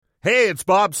Hey, it's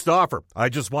Bob Stauffer. I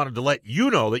just wanted to let you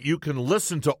know that you can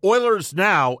listen to Oilers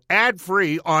Now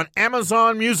ad-free on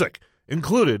Amazon Music,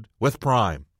 included with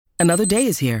Prime. Another day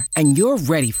is here, and you're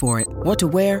ready for it. What to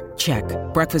wear? Check.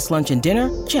 Breakfast, lunch, and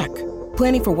dinner? Check.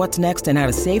 Planning for what's next and how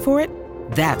to save for it?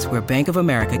 That's where Bank of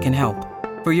America can help.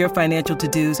 For your financial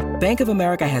to-dos, Bank of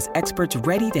America has experts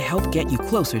ready to help get you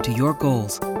closer to your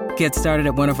goals. Get started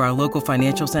at one of our local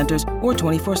financial centers or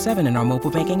 24/7 in our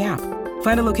mobile banking app.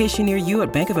 Find a location near you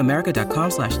at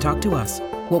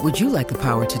bankofamerica.com/talktous. What would you like the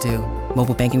power to do?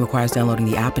 Mobile banking requires downloading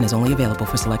the app and is only available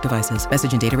for select devices.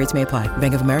 Message and data rates may apply.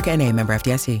 Bank of America N.A., member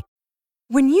FDIC.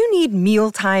 When you need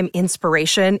mealtime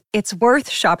inspiration, it's worth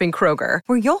shopping Kroger,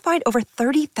 where you'll find over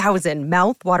 30,000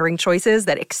 mouth-watering choices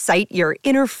that excite your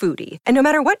inner foodie. And no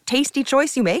matter what tasty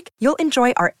choice you make, you'll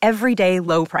enjoy our everyday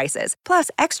low prices, plus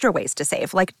extra ways to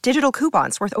save, like digital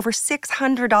coupons worth over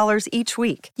 $600 each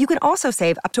week. You can also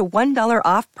save up to $1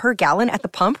 off per gallon at the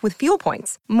pump with fuel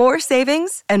points. More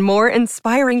savings and more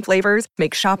inspiring flavors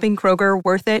make shopping Kroger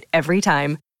worth it every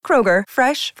time. Kroger,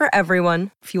 fresh for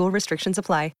everyone. Fuel restrictions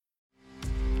apply.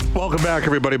 Welcome back,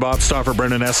 everybody. Bob Stauffer,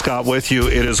 Brendan Escott with you.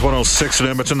 It is 106 in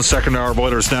Edmonton, the second hour of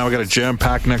Oilers Now. We got a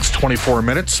jam-packed next 24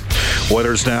 minutes.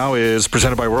 Oilers Now is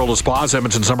presented by World of Spas,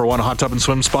 Edmonton's #1 hot tub and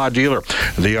swim spa dealer.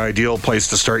 The ideal place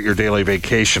to start your daily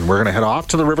vacation. We're going to head off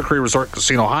to the River Cree Resort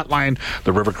Casino hotline.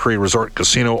 The River Cree Resort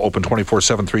Casino, open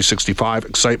 24/7, 365.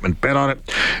 Excitement bet on it.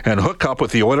 And hook up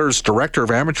with the Oilers Director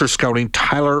of Amateur Scouting,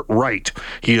 Tyler Wright.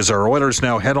 He is our Oilers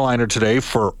Now headliner today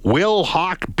for Will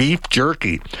Hawk Beef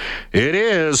Jerky. It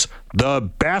is the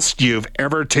best you've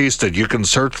ever tasted. You can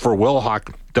search for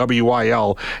Wilhauk,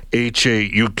 WILHAUK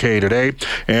today.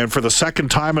 And for the second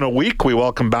time in a week, we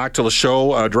welcome back to the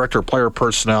show Director of Player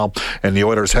Personnel and the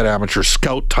Oilers head amateur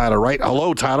scout, Tyler Wright.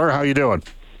 Hello, Tyler. How you doing?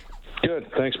 Good.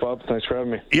 Thanks, Bob. Thanks for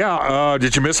having me. Yeah.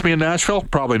 Did you miss me in Nashville?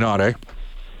 Probably not, eh?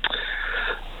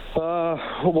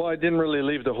 Well, I didn't really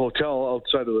leave the hotel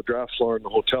outside of the draft floor in the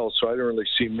hotel, so I didn't really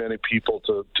see many people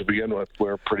to begin with.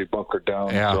 We're pretty bunkered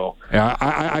down. Yeah, so. yeah.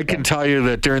 I can tell you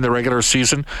that during the regular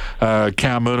season,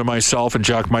 Cam Moon and myself and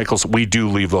Jack Michaels, we do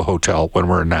leave the hotel when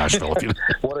we're in Nashville.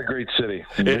 What a great city.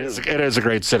 It is a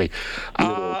great city.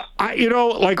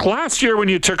 Like last year when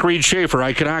you took Reed Schaefer,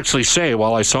 I can actually say,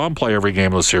 while I saw him play every game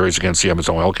of the series against the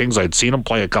Edmonton Oil Kings, I'd seen him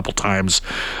play a couple times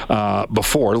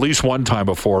before, at least one time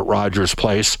before at Rogers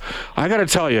Place. I got to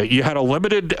tell you, you had a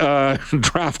limited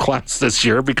draft class this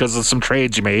year because of some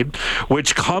trades you made,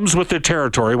 which comes with the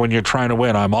territory when you're trying to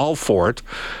win. I'm all for it.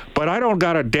 But I don't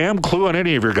got a damn clue on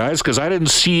any of your guys because I didn't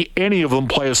see any of them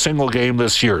play a single game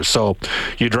this year. So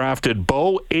you drafted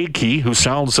Bo Akey, who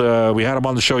sounds, we had him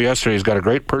on the show yesterday. He's got a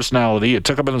great personality. You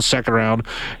took him in the second round.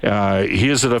 He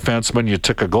is a defenseman. You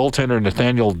took a goaltender,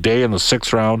 Nathaniel Day, in the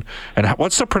sixth round. And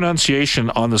what's the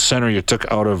pronunciation on the center you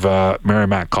took out of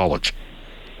Merrimack College?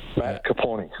 Matt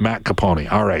Capone. Matt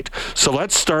Capone. All right. So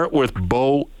let's start with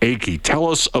Bo Akey. Tell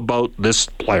us about this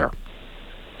player.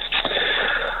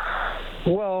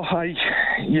 Well,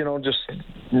 just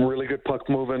really good puck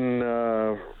moving.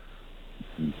 I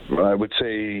would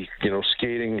say,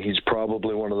 skating, he's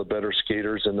probably one of the better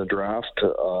skaters in the draft.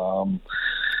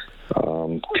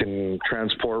 Can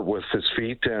transport with his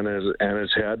feet and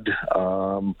his head.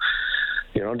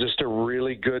 Just a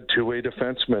really good two-way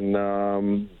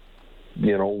defenseman.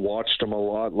 Watched him a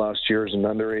lot last year as an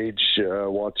underage.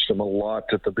 Watched him a lot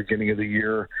at the beginning of the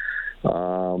year.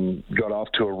 Got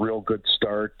off to a real good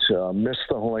start. Missed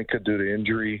the Holenka due to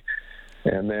injury.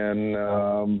 And then,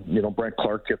 Brent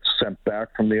Clark gets sent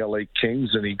back from the LA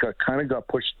Kings, and he got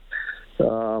pushed,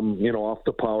 off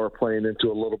the power play and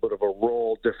into a little bit of a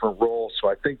different role. So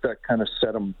I think that kind of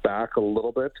set him back a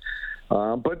little bit.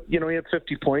 But he had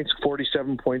 50 points,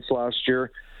 47 points last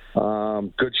year.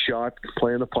 Good shot,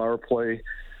 playing the power play.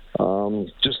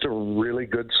 Just a really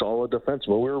good, solid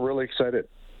defenseman. We were really excited.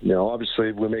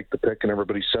 Obviously we make the pick and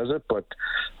everybody says it, but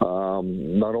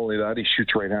not only that, he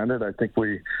shoots right-handed. I think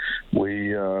we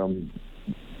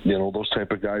those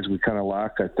type of guys we kind of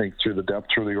lack, I think, through the depth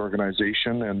through the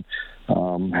organization, and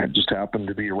just happened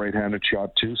to be a right-handed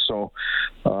shot too. So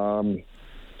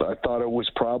I thought it was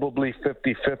probably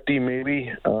 50-50 maybe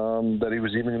that he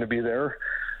was even going to be there.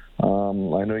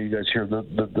 I know you guys hear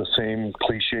the same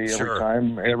cliche every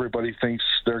time. Everybody thinks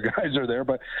their guys are there,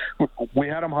 but we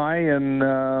had them high,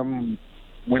 and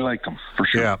we like them for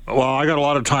sure. Yeah, well, I got a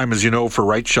lot of time, as you know, for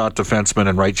right shot defensemen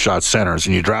and right shot centers,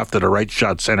 and you drafted a right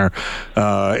shot center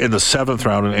in the 7th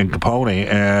round in Capone,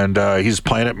 and he's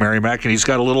playing at Merrimack, and he's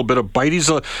got a little bit of bite. Is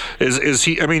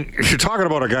he? I mean, if you're talking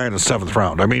about a guy in the 7th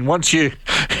round, I mean, once you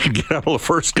get out of the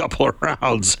first couple of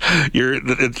rounds, you're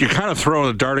kind of throwing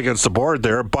a dart against the board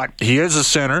there. But he is a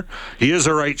center, he is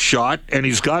a right shot, and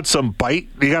he's got some bite.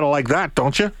 You got to like that,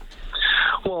 don't you?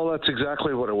 Well, that's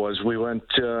exactly what it was. We went,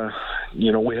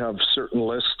 we have certain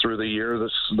lists through the year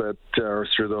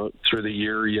through the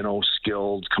year,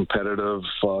 skilled, competitive.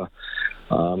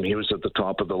 He was at the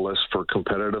top of the list for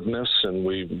competitiveness, and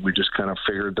we just kind of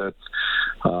figured that,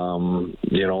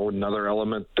 another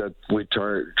element that we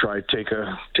try take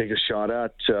a shot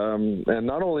at, and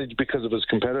not only because of his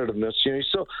competitiveness. He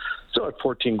still had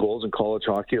 14 goals in college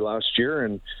hockey last year,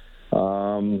 and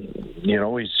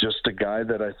he's just a guy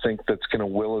that I think that's going to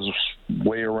will his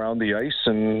way around the ice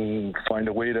and find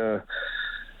a way to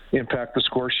impact the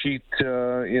score sheet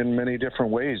in many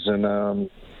different ways. And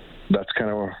that's kind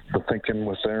of the thinking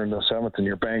with there in the 7th, and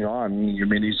you're bang on. I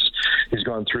mean, he's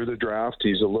gone through the draft.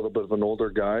 He's a little bit of an older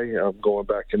guy, going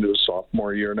back into his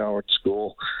sophomore year now at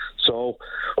school. So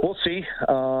we'll see.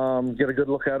 Get a good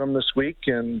look at him this week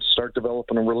and start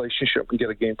developing a relationship and get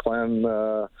a game plan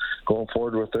going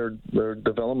forward with their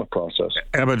development process.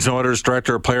 Edmonton Oilers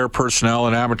Director of Player Personnel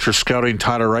and Amateur Scouting,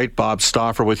 Tyler Wright. Bob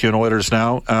Stauffer with you in Oilers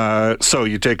Now. So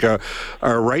you take a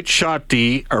right shot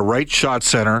D, a right shot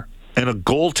center, and a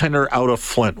goaltender out of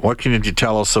Flint. What can you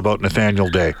tell us about Nathaniel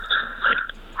Day?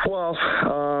 Well,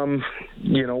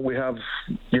 we have,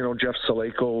 Jeff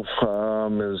Saleko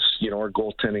is, our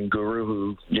goaltending guru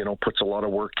who, puts a lot of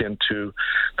work into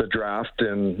the draft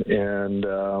and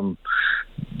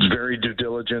very due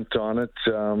diligent on it.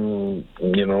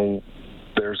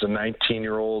 There's a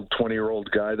 19-year-old,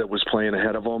 20-year-old guy that was playing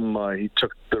ahead of him. He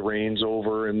took the reins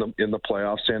over in the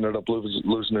playoffs. Ended up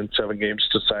losing in 7 games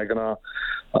to Saginaw.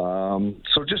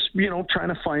 So just trying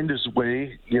to find his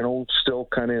way. Still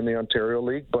kind of in the Ontario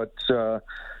League, but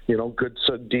good,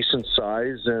 decent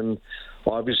size, and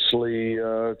obviously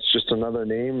it's just another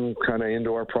name kind of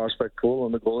into our prospect pool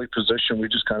in the goalie position. We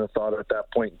just kind of thought at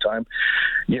that point in time,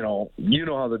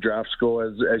 how the drafts go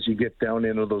as you get down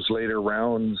into those later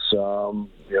rounds.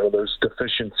 There's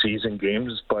deficiencies in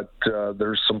games, but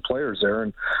there's some players there,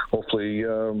 and hopefully, we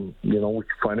can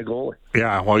find a goalie.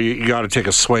 Yeah, well, you got to take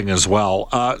a swing as well.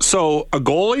 So a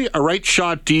goalie, a right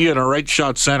shot D, and a right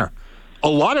shot center. A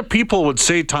lot of people would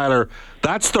say, Tyler,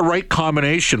 that's the right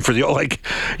combination for you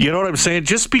know what I'm saying?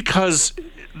 Just because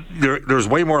there's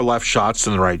way more left shots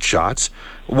than the right shots.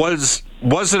 Was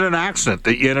it an accident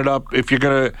that you ended up, if you're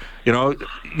going to,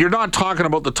 you're not talking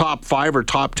about the top 5 or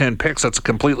top 10 picks. That's a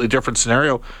completely different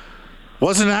scenario.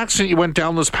 Was it an accident you went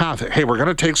down this path? Hey, we're going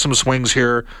to take some swings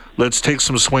here. Let's take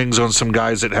some swings on some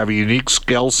guys that have a unique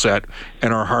skill set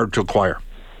and are hard to acquire.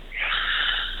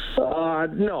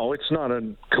 No, it's not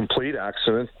a complete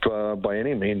accident by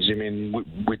any means. I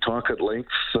mean, we talk at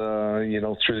length,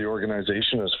 through the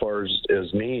organization as far as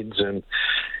needs. And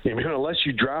unless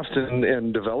you draft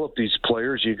and develop these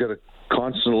players, you got to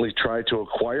constantly try to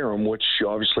acquire them, which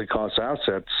obviously costs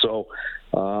assets. So,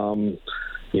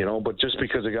 but just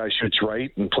because a guy shoots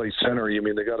right and plays center,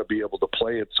 they got to be able to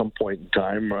play at some point in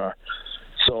time.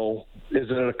 So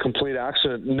is it a complete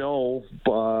accident? No.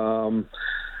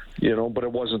 But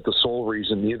it wasn't the sole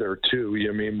reason either, too. We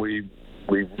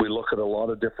look at a lot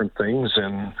of different things,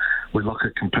 and we look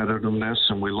at competitiveness,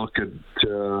 and we look at,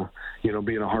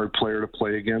 being a hard player to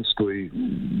play against.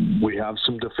 We have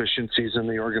some deficiencies in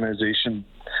the organization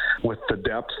with the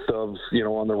depth of,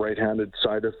 on the right-handed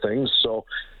side of things. So,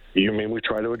 we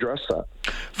try to address that.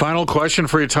 Final question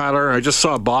for you, Tyler. I just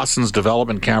saw Boston's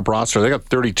development camp roster. They got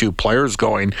 32 players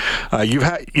going. You've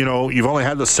only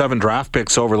had the 7 draft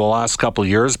picks over the last couple of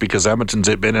years because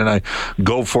Edmonton's been in a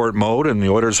go-for-it mode, and the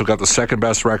Oilers have got the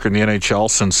second-best record in the NHL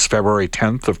since February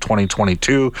 10th of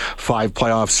 2022, 5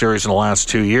 playoff series in the last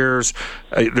 2 years.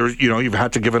 You've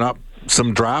had to give up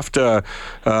some draft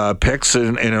picks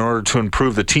in order to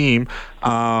improve the team.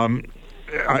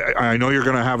 I know you're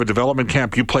going to have a development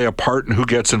camp. You play a part in who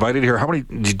gets invited here. How many?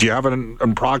 Do you have an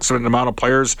approximate amount of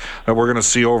players that we're going to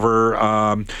see over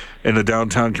in the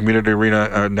downtown community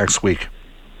arena next week?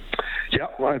 Yeah,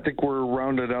 I think we're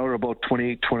rounded out about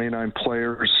 28, 29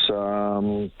 players.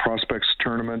 Prospects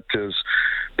tournament is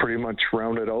pretty much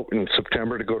rounded out in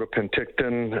September to go to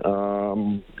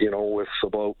Penticton, with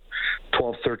about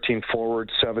 12, 13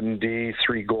 forwards, 7D,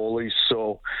 3 goalies.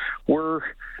 So we're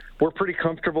pretty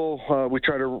comfortable. We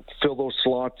try to fill those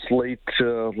slots late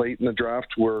in the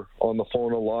draft. We're on the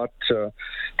phone a lot,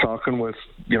 talking with,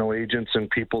 agents and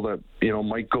people that,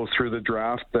 might go through the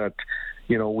draft that,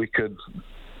 we could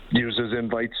use as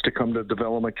invites to come to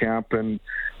development camp. And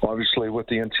obviously with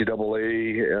the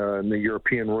NCAA and the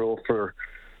European rule for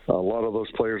a lot of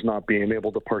those players not being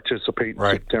able to participate in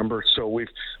September. So we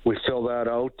fill that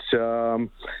out, and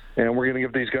we're going to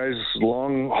give these guys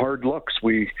long, hard looks.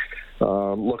 We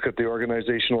look at the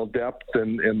organizational depth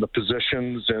and the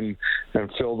positions and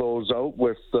fill those out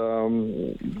with,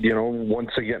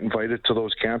 once they get invited to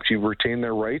those camps, you retain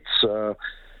their rights.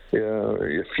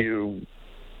 If you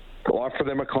offer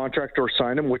them a contract or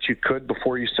sign them, which you could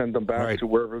before you send them back to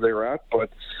wherever they're at. But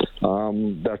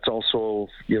that's also,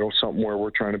 something where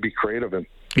we're trying to be creative in.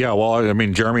 Yeah, well, I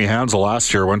mean, Jeremy Hansel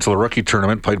last year went to the rookie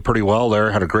tournament, played pretty well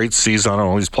there, had a great season. I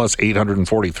don't know, he's plus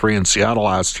 843 in Seattle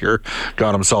last year,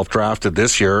 got himself drafted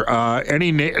this year. Can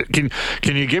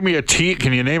you give me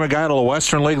can you name a guy out of the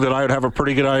Western League that I would have a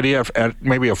pretty good idea at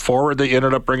maybe a forward that you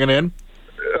ended up bringing in?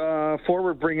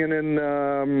 Forward bringing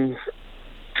in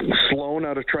Sloan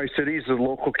out of Tri-Cities, a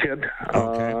local kid.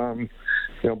 Okay.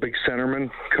 Big centerman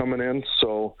coming in.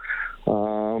 So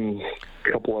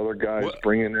a couple other guys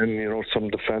bringing in, some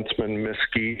defensemen,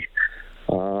 Miskey.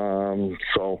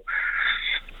 So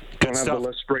don't have the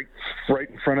list right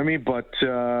in front of me, but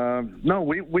no,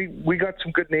 we got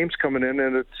some good names coming in,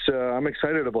 and it's I'm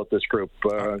excited about this group.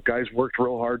 Guys worked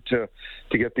real hard to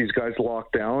get these guys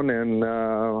locked down, and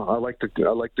I like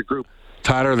the group.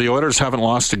 Tyler, the Oilers haven't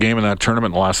lost a game in that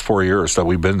tournament in the last 4 years that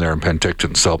we've been there in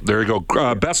Penticton. So there you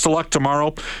go. Best of luck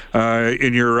tomorrow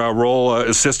in your role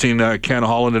assisting Ken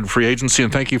Holland in free agency.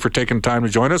 And thank you for taking time to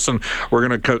join us. And we're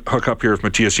going to hook up here with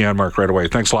Mattias Janmark right away.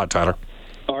 Thanks a lot, Tyler.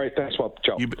 All right, thanks, Bob.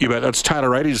 Ciao. You bet. That's Tyler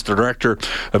Wright. He's the Director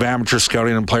of Amateur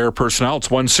Scouting and Player Personnel. It's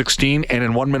 1:16, and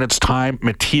in 1 minute's time,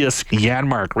 Mattias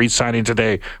Janmark re-signing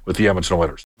today with the Edmonton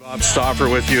Oilers. Bob Stauffer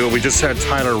with you. We just had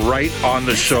Tyler Wright on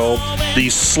the show. The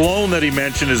Sloan that he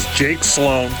mentioned is Jake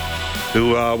Sloan, who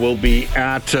will be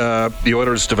at the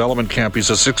Oilers development camp. He's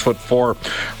a 6'4"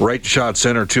 right shot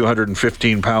center,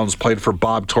 215 pounds, played for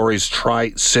Bob Torrey's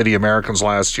Tri-City Americans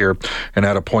last year and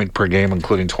had a point per game,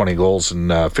 including 20 goals in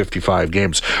 55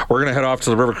 games. We're going to head off to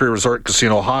the River Cree Resort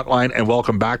Casino hotline and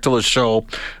welcome back to the show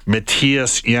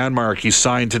Mattias Janmark. He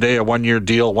signed today a 1-year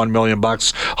deal, $1 million.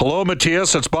 Hello,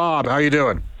 Mattias. It's Bob. How you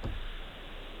doing?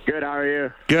 Good, how are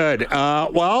you? Good.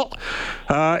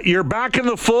 You're back in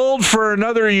the fold for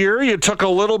another year. You took a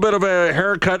little bit of a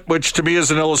haircut, which to me is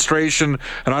an illustration,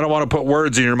 and I don't want to put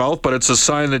words in your mouth, but it's a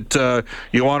sign that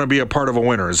you want to be a part of a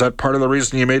winner. Is that part of the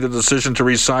reason you made the decision to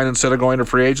re-sign instead of going to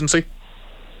free agency?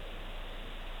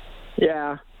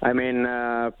 Yeah, I mean,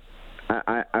 I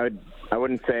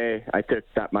wouldn't say I took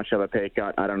that much of a pay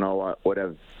cut. I don't know what would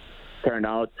have turned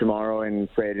out tomorrow in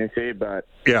free agency, but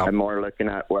I'm more looking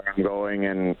at where I'm going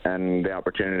and the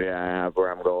opportunity I have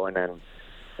where I'm going. And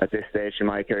at this stage in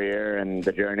my career and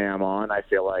the journey I'm on, I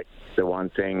feel like the one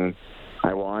thing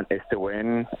I want is to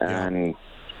win. And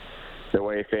the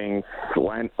way things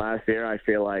went last year, I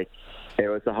feel like it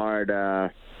was hard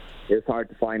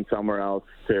to find somewhere else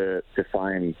to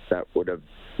find that would have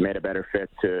made a better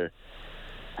fit to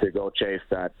go chase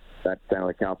that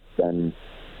Stanley Cup and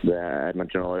the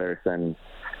Edmonton Oilers. And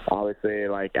obviously,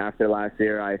 like after last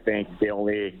year, I think the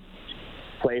only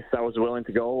place I was willing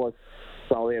to go was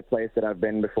probably a place that I've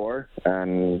been before.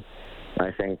 And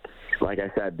I think, like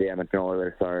I said, the Edmonton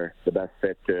Oilers are the best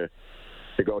fit to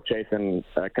go chasing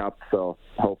a cup. So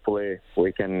hopefully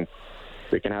we can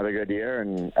have a good year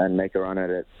and make a run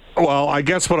at it. Well, I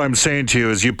guess what I'm saying to you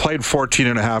is you played 14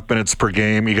 and a half minutes per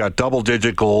game. You got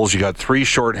double-digit goals. You got 3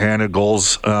 shorthanded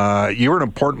goals. You were an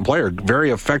important player,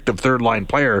 very effective third-line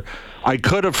player. I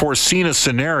could have foreseen a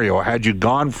scenario had you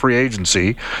gone free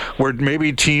agency where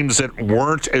maybe teams that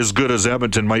weren't as good as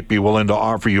Edmonton might be willing to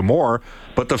offer you more.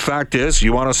 But the fact is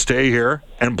you want to stay here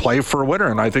and play for a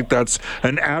winner, and I think that's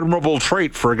an admirable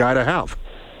trait for a guy to have.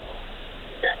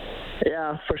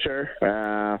 Yeah, for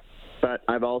sure. But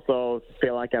I've also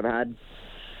feel like I've had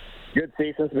good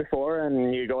seasons before,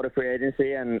 and you go to free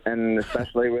agency, and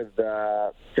especially with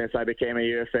since I became a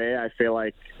UFA, I feel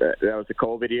like that was a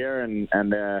COVID year, and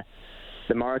the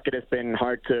market has been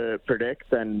hard to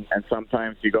predict, and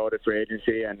sometimes you go to free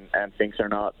agency and things are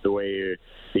not the way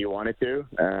you want it to.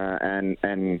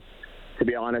 And to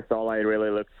be honest, all I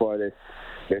really looked for this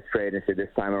free agency this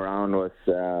time around was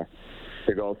to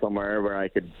go somewhere where I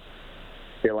could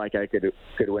feel like I could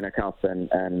win a cup, and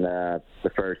the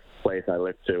first place I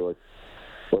looked to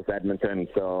was Edmonton.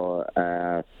 So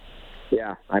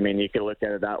yeah, I mean, you can look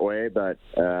at it that way, but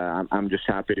I'm just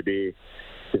happy to be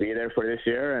there for this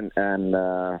year, and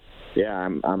yeah,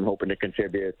 I'm hoping to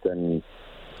contribute and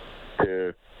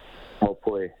to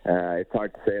hopefully. It's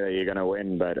hard to say that you're going to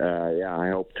win, but yeah, I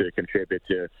hope to contribute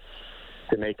to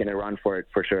making a run for it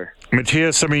for sure.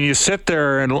 Mattias, I mean, you sit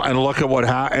there and look at what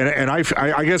happened, and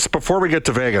I guess before we get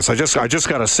to Vegas, I just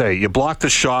got to say, you blocked the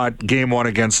shot game 1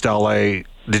 against LA.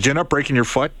 Did you end up breaking your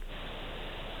foot?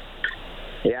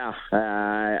 Yeah,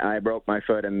 I broke my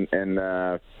foot in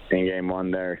game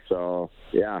 1 there. So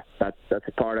yeah, that's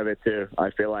a part of it too. I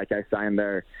feel like I signed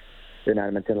there in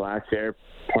Edmonton last year,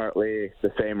 partly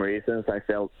the same reasons. I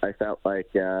felt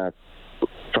like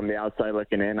from the outside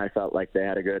looking in, I felt like they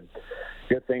had a good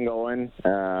thing going,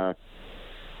 and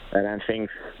then things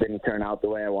didn't turn out the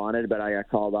way I wanted. But I got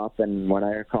called up, and when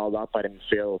I got called up, I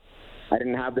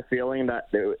didn't have the feeling that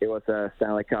it was a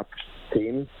Stanley Cup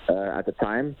team at the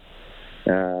time.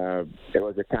 It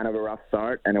was a kind of a rough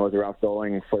start, and it was rough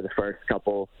going for the first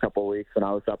couple weeks when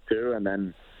I was up too, and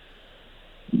then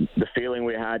the feeling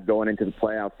we had going into the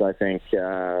playoffs, I think,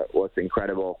 was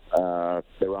incredible.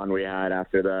 The run we had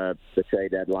after the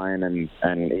trade deadline, and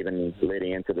even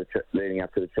leading up to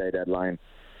the trade deadline,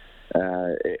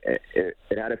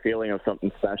 it had a feeling of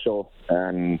something special,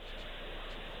 and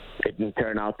it didn't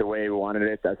turn out the way we wanted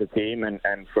it as a team.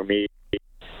 And for me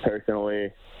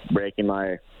personally,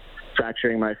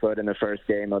 fracturing my foot in the first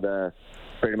game of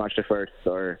pretty much the first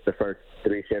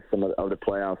 3 shifts of the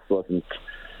playoffs wasn't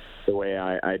the way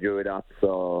I drew it up.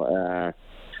 So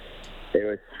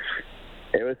it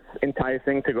was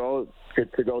enticing to go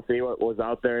see what was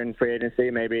out there in free agency.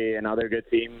 Maybe another good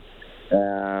team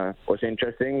was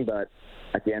interesting, but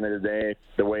at the end of the day,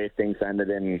 the way things ended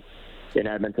in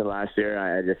Edmonton last year,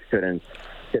 I just couldn't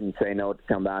say no to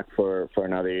come back for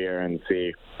another year and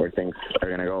see where things are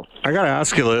going to go. I got to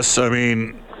ask you this. I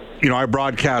mean, I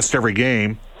broadcast every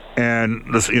game,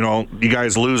 and this, you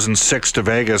guys losing 6 to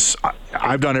Vegas.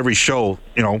 I've done every show,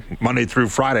 Monday through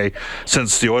Friday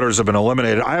since the Oilers have been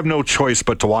eliminated. I have no choice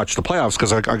but to watch the playoffs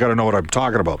because I got to know what I'm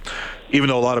talking about. Even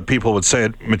though a lot of people would say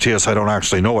it, Mattias, I don't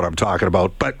actually know what I'm talking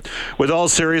about. But with all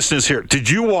seriousness here, did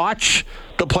you watch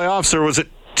the playoffs, or was it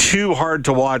too hard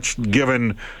to watch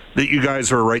given that you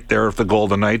guys were right there with the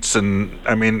Golden Knights? And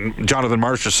I mean, Jonathan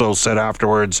Marchessault said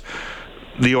afterwards,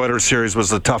 the Oilers series was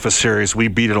the toughest series. We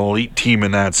beat an elite team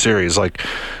in that series. Like,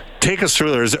 take us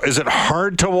through there. Is it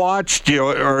hard to watch,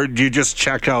 or do you just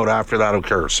check out after that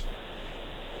occurs?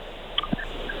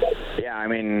 Yeah, I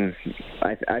mean,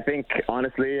 I think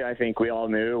honestly, we all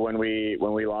knew when we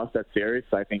lost that series.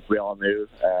 I think we all knew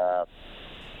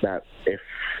that if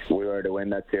we were to win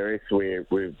that series, we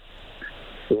were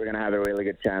going to have a really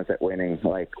good chance at winning.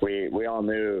 Like, we all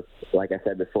knew, like I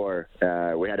said before,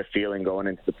 we had a feeling going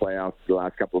into the playoffs the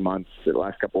last couple of months, the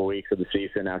last couple of weeks of the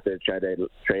season after the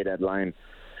trade deadline.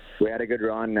 We had a good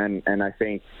run, and I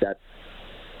think that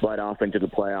led off into the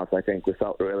playoffs. I think we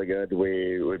felt really good.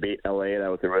 We beat LA. That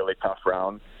was a really tough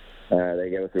round. They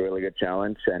gave us a really good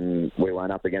challenge, and we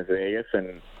went up against Vegas,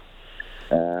 and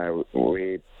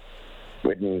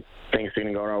things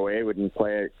didn't go our way. We didn't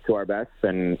play it to our best,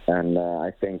 and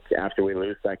I think after we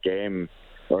lose that game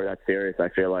or that series, I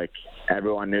feel like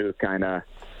everyone knew kind of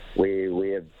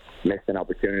we have missed an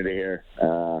opportunity here.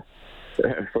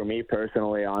 For me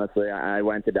personally, honestly, I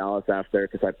went to Dallas after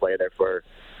because I played there for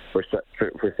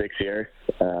 6 years,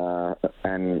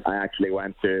 and I actually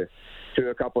went to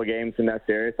a couple of games in that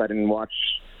series. I didn't watch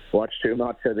too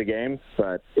much of the games,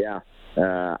 but yeah,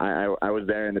 I was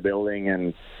there in the building,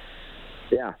 and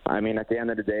yeah, I mean, at the end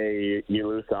of the day, you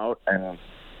lose out, and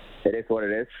it is what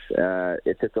it is.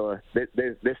 It took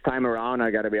this time around.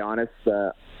 I got to be honest.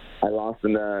 I lost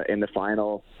in the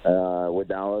final with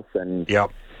Dallas, and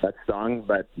yep, that stung.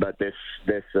 But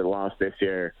this loss this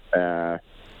year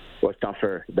was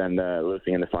tougher than the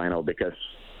losing in the final, because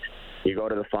you go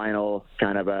to the final,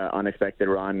 kind of an unexpected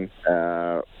run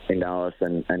in Dallas,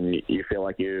 and you feel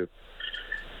like you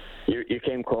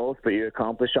came close, but you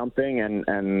accomplished something.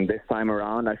 And this time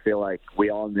around, I feel like we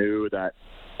all knew that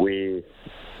we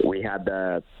had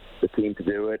the team to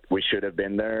do it. We should have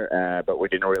been there, but we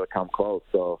didn't really come close.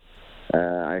 So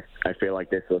I feel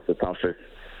like this was the toughest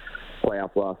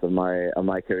playoff loss of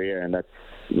my career, and that's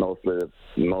most of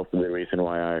the reason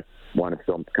why I wanted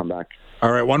to come back.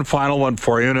 All right, one final one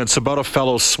for you, and it's about a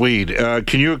fellow Swede.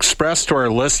 Can you express to our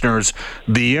listeners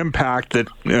the impact that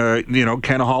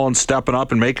Ken Holland stepping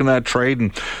up and making that trade,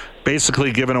 and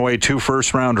basically given away 2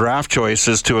 first-round draft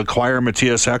choices to acquire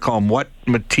Mattias Ekholm. What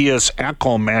Mattias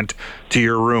Ekholm meant to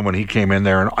your room when he came in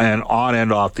there and on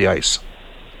and off the ice?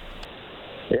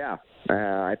 Yeah,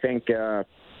 I think,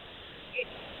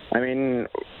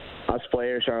 us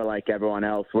players are like everyone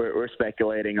else. We're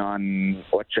speculating on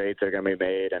what trades are going to be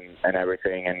made and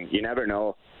everything, and you never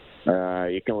know.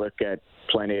 You can look at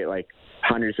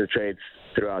hundreds of trades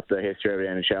throughout the history of the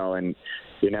NHL, and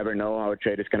you never know how a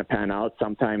trade is going to pan out.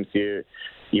 Sometimes you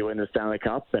win the Stanley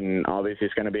Cup, and obviously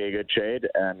it's going to be a good trade,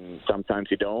 and sometimes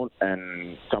you don't,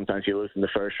 and sometimes you lose in the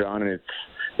first round, and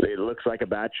it looks like a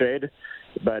bad trade.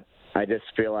 But I just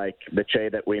feel like the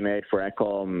trade that we made for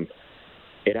Ekholm,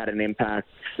 it had an impact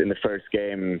in the first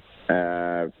game,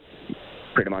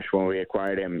 pretty much when we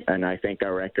acquired him, and I think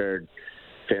our record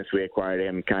since we acquired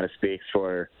him kind of speaks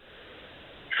for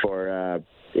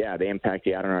the impact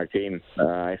he had on our team.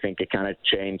 I think it kind of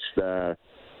changed the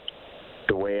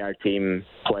way our team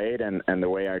played and the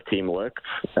way our team looked,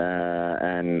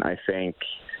 and I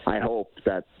hope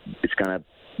that it's going to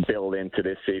build into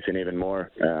this season even more,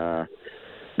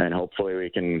 and hopefully we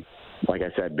can, like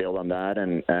I said, build on that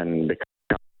and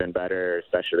become even better,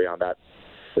 especially on that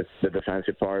the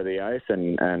defensive part of the ice,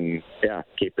 and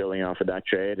keep building off of that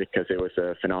trade, because it was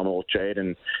a phenomenal trade.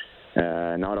 And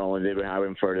not only did we have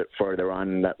him for the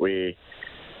run that we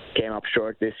came up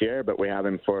short this year, but we have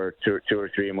him for two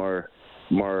or three more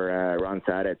runs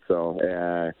at it. So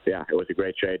it was a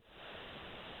great trade.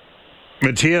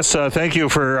 Mattias, thank you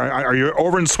for. Are you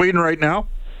over in Sweden right now?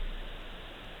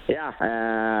 Yeah,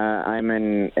 I'm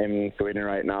in Sweden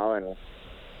right now, and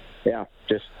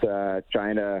just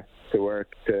trying to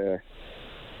work to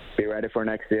be ready for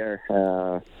next year.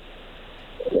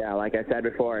 Like I said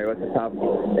before, it was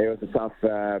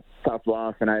a tough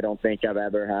loss, and I don't think I've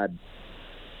ever had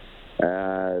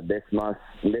this much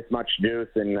juice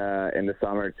in the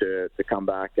summer to come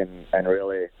back and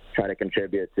really try to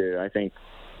contribute to, I think,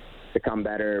 become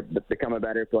a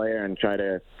better player and try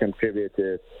to contribute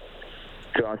to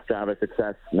us to have a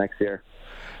success next year.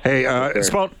 Hey, it's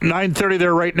about 9:30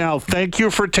 there right now. Thank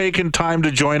you for taking time to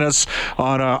join us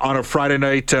on a Friday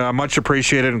night. Much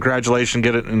appreciated, and congratulations,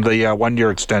 get it in the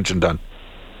 1-year extension done.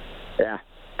 Yeah,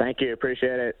 thank you.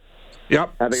 Appreciate it.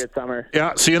 Yep. Have a good summer.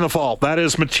 Yeah, see you in the fall. That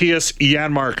is Mattias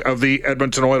Janmark of the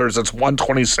Edmonton Oilers. That's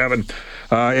 127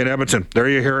 in Edmonton. There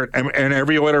you hear it. And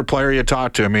every Oiler player you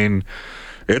talk to, I mean,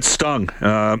 it stung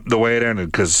the way it ended,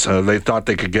 because they thought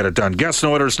they could get it done. Guests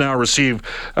and Oilers now receive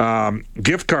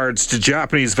gift cards to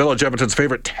Japanese Village, Edmonton's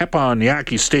favorite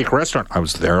teppanyaki steak restaurant. I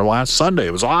was there last Sunday.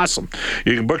 It was awesome.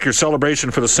 You can book your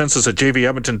celebration for the census at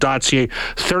jvedmonton.ca.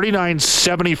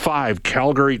 3975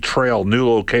 Calgary Trail, new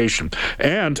location.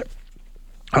 And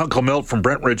Uncle Milt from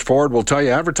Brent Ridge Ford will tell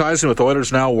you advertising with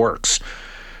Oilers now works.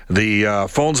 The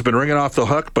phone's been ringing off the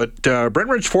hook, but Brent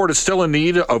Ridge Ford is still in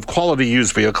need of quality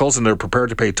used vehicles, and they're prepared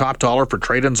to pay top dollar for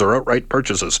trade-ins or outright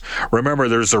purchases. Remember,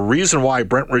 there's a reason why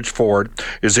Brent Ridge Ford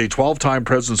is a 12-time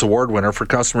President's Award winner for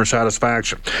customer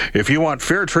satisfaction. If you want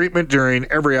fair treatment during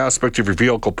every aspect of your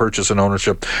vehicle purchase and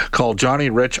ownership, call Johnny,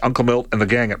 Rich, Uncle Milt, and the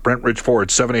gang at Brent Ridge Ford,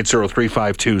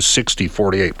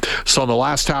 780-352-6048. So in the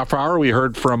last half hour, we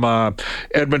heard from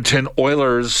Edmonton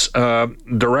Oilers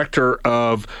Director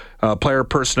of player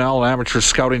personnel and amateur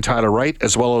scouting Tyler Wright,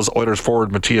 as well as Oilers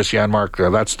forward Mattias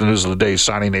Janmark. That's the news of the day,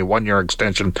 signing a 1-year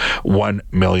extension, $1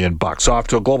 million. Off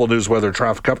to a global news weather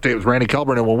traffic update with Randy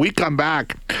Kelburn. And when we come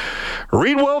back,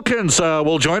 Reed Wilkins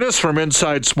will join us from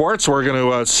Inside Sports. We're going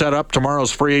to set up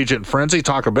tomorrow's free agent frenzy,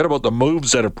 talk a bit about the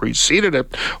moves that have preceded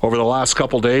it over the last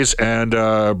couple days. And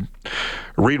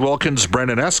Reed Wilkins,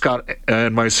 Brendan Escott,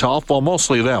 and myself, well,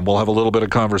 mostly them, we'll have a little bit of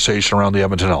conversation around the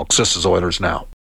Edmonton Elks. This is Oilers Now.